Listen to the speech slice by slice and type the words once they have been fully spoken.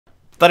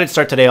Thought I'd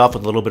start today off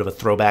with a little bit of a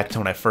throwback to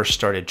when I first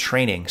started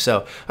training.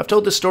 So I've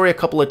told this story a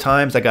couple of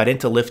times. I got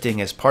into lifting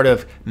as part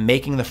of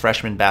making the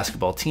freshman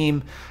basketball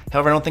team.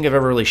 However, I don't think I've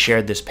ever really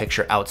shared this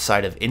picture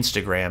outside of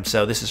Instagram.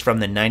 So this is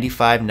from the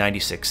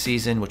 95-96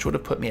 season, which would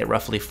have put me at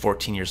roughly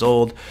 14 years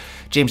old.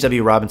 James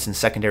W. Robinson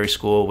Secondary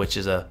School, which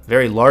is a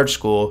very large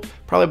school,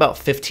 probably about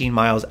 15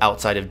 miles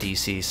outside of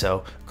DC.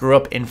 So grew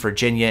up in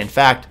Virginia. In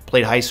fact,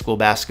 played high school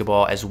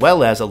basketball as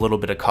well as a little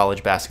bit of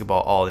college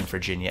basketball, all in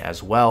Virginia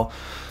as well.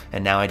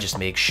 And now I just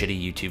make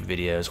shitty YouTube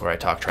videos where I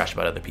talk trash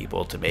about other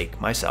people to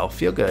make myself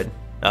feel good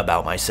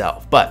about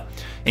myself. But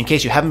in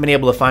case you haven't been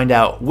able to find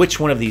out which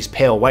one of these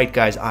pale white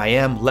guys I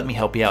am, let me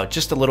help you out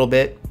just a little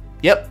bit.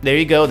 Yep, there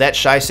you go. That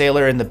shy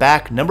sailor in the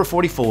back, number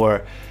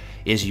 44,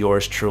 is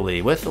yours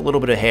truly with a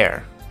little bit of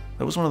hair.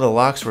 That was one of the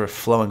locks were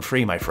flowing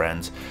free, my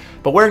friends.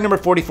 But wearing number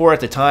 44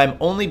 at the time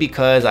only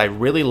because I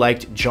really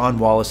liked John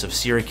Wallace of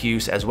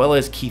Syracuse as well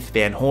as Keith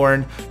Van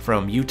Horn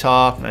from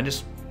Utah. And I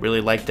just really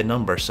liked the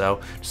number,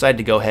 so decided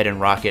to go ahead and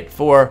rock it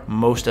for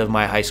most of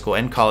my high school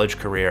and college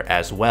career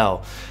as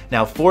well.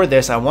 Now for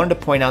this, I wanted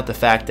to point out the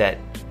fact that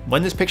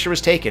when this picture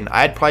was taken, I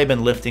had probably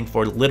been lifting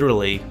for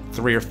literally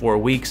 3 or 4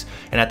 weeks,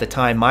 and at the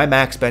time my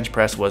max bench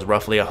press was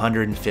roughly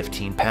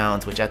 115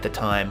 pounds, which at the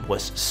time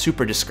was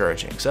super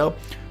discouraging. So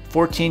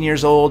 14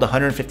 years old,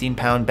 115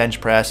 pound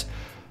bench press,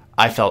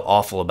 I felt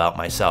awful about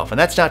myself. And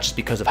that's not just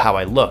because of how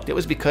I looked. It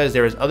was because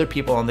there was other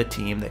people on the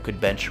team that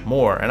could bench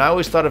more. And I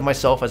always thought of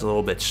myself as a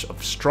little bit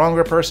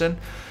stronger person.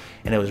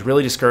 And it was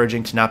really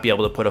discouraging to not be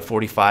able to put a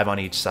 45 on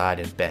each side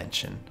and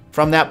bench. And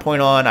from that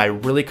point on, I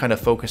really kind of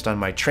focused on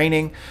my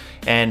training.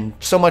 And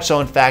so much so,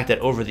 in fact, that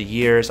over the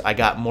years, I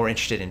got more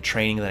interested in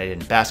training than I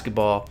did in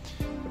basketball.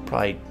 It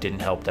probably didn't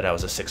help that I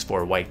was a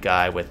 6'4" white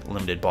guy with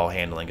limited ball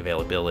handling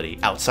availability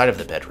outside of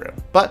the bedroom.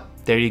 But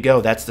there you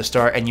go. That's the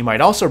start. And you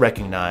might also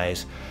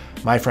recognize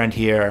my friend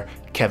here,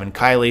 Kevin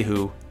Kiley,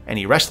 who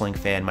any wrestling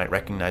fan might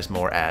recognize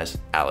more as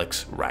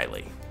Alex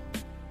Riley.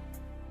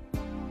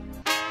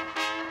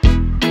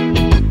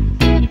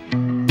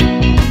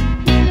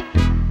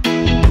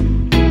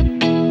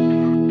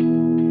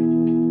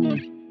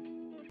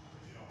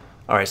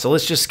 Alright, so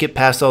let's just skip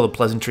past all the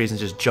pleasantries and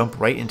just jump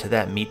right into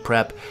that meet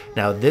prep.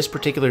 Now this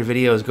particular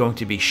video is going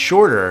to be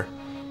shorter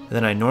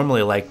than I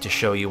normally like to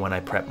show you when I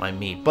prep my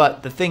meat.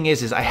 But the thing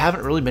is I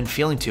haven't really been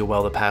feeling too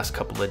well the past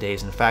couple of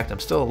days. In fact, I'm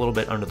still a little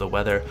bit under the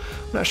weather.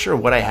 I'm not sure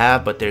what I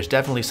have, but there's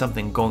definitely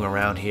something going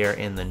around here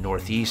in the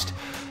Northeast.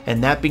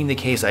 And that being the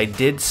case, I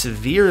did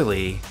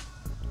severely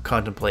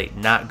contemplate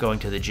not going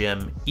to the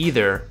gym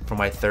either for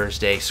my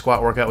Thursday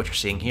squat workout, which you're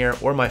seeing here,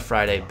 or my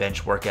Friday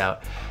bench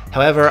workout.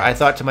 However, I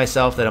thought to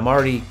myself that I'm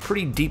already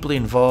pretty deeply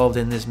involved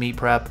in this meet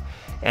prep,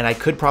 and I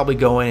could probably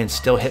go in and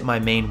still hit my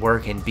main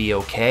work and be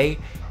okay.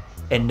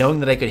 And knowing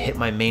that I could hit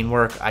my main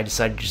work, I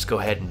decided to just go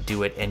ahead and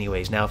do it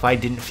anyways. Now, if I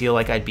didn't feel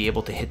like I'd be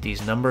able to hit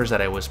these numbers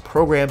that I was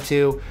programmed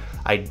to,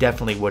 I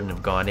definitely wouldn't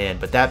have gone in.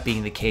 But that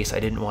being the case,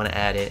 I didn't want to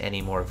add in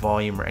any more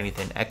volume or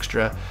anything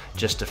extra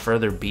just to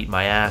further beat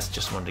my ass.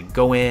 Just wanted to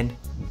go in,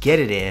 get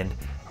it in,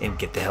 and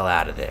get the hell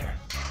out of there.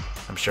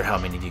 I'm sure how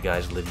many of you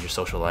guys live your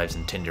social lives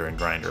in Tinder and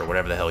Grindr or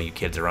whatever the hell you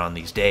kids are on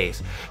these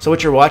days. So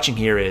what you're watching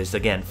here is,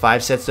 again,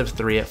 5 sets of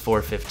 3 at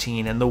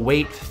 415, and the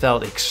weight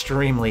felt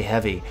extremely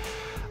heavy.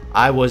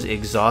 I was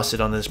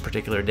exhausted on this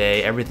particular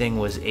day. Everything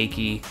was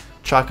achy.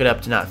 Chalk it up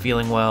to not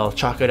feeling well.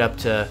 Chalk it up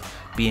to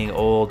being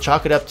old.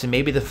 Chalk it up to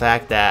maybe the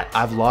fact that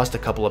I've lost a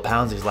couple of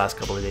pounds these last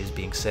couple of days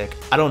being sick.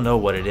 I don't know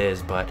what it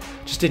is, but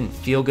just didn't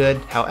feel good.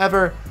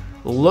 However,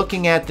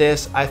 looking at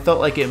this, I felt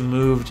like it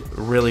moved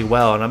really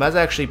well. And I was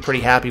actually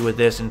pretty happy with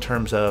this in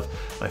terms of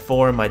my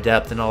form, my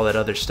depth, and all that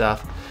other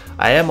stuff.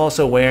 I am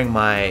also wearing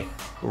my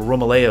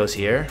Romaleos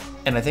here,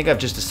 and I think I've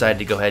just decided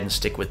to go ahead and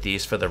stick with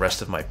these for the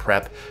rest of my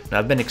prep. Now,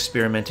 I've been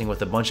experimenting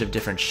with a bunch of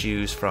different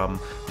shoes, from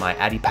my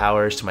Addy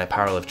Powers to my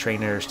Powerlift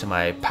trainers to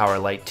my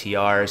Powerlight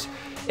TRs.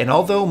 And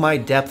although my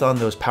depth on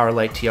those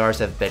Powerlight TRs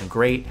have been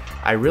great,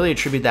 I really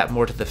attribute that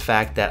more to the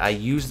fact that I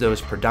use those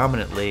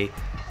predominantly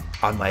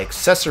on my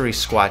accessory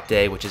squat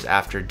day, which is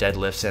after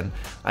deadlifts, and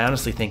I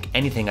honestly think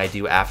anything I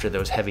do after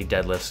those heavy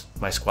deadlifts,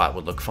 my squat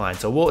would look fine.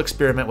 So we'll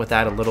experiment with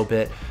that a little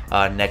bit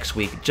next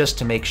week just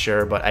to make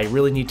sure, but I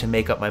really need to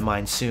make up my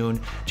mind soon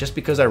just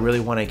because I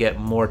really want to get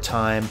more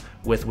time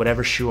with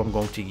whatever shoe I'm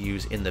going to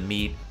use in the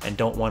meet and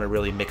don't want to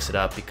really mix it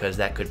up because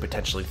that could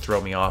potentially throw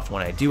me off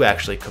when I do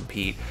actually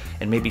compete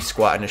and maybe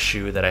squat in a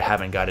shoe that I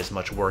haven't got as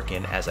much work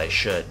in as I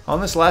should.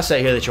 On this last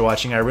set here that you're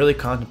watching, I really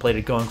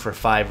contemplated going for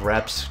 5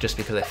 reps just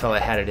because I felt I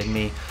had it in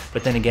me,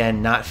 but then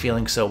again, not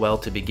feeling so well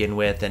to begin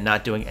with and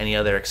not doing any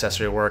other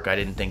accessory work, I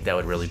didn't think that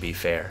would really be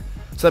fair.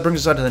 So that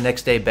brings us on to the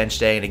next day, bench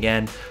day, and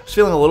again, I was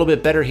feeling a little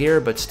bit better here,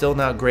 but still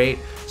not great,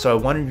 so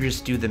I wanted to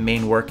just do the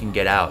main work and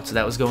get out. So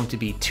that was going to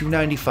be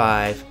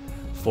 295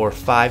 for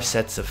 5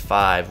 sets of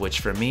 5, which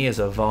for me is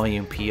a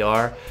volume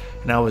PR.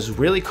 And I was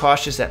really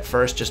cautious at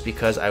first just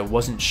because I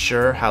wasn't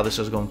sure how this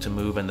was going to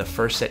move, and the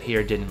first set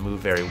here didn't move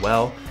very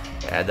well.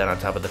 Add that on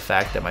top of the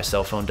fact that my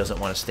cell phone doesn't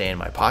want to stay in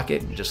my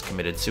pocket and just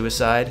committed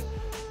suicide.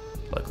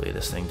 Luckily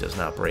this thing does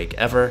not break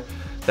ever.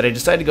 that I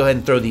decided to go ahead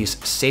and throw these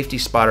safety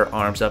spotter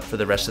arms up for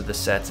the rest of the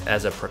sets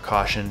as a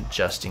precaution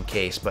just in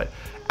case. But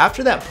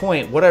after that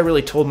point, what I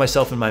really told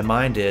myself in my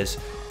mind is,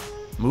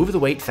 move the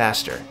weight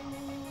faster.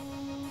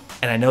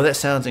 And I know that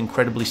sounds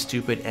incredibly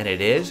stupid, and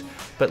it is,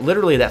 but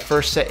literally that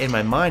first set in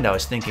my mind, I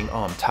was thinking,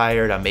 oh, I'm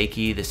tired, I'm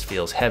achy, this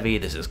feels heavy,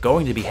 this is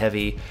going to be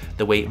heavy,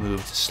 the weight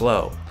moved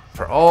slow.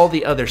 For all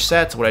the other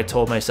sets, what I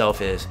told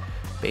myself is,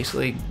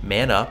 basically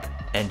man up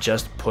and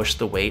just push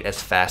the weight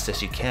as fast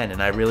as you can.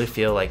 And I really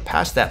feel like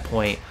past that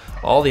point,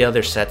 all the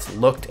other sets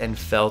looked and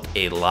felt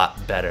a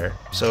lot better.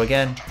 So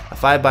again, a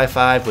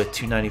 5x5 with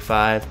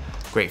 295,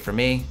 great for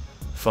me.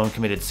 Phone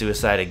committed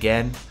suicide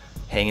again,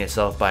 hanging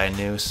itself by a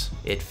noose,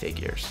 it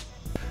figures.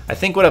 I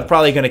think what I'm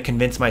probably going to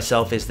convince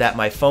myself is that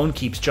my phone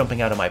keeps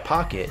jumping out of my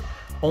pocket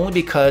only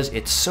because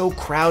it's so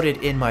crowded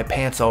in my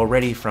pants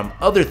already from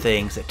other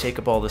things that take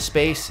up all the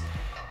space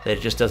that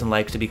it just doesn't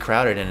like to be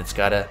crowded, and it's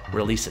got to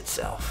release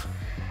itself.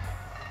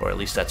 Or at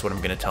least that's what I'm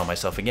going to tell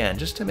myself again,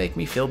 just to make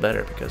me feel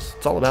better, because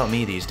it's all about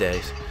me these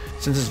days.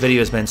 Since this video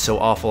has been so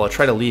awful, I'll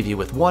try to leave you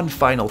with one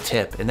final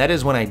tip, and that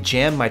is when I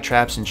jam my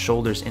traps and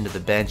shoulders into the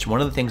bench,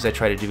 one of the things I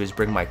try to do is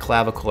bring my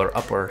clavicle or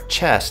upper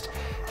chest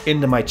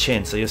into my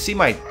chin. So you'll see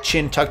my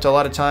chin tucked a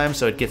lot of times,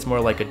 so it gets more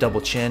like a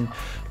double chin.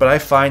 But I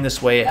find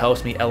this way it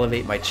helps me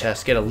elevate my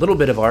chest, get a little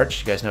bit of arch.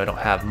 You guys know I don't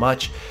have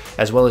much,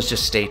 as well as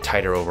just stay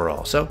tighter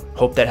overall. So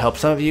hope that helps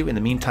some of you. In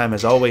the meantime,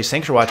 as always,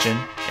 thanks for watching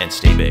and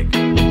stay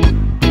big.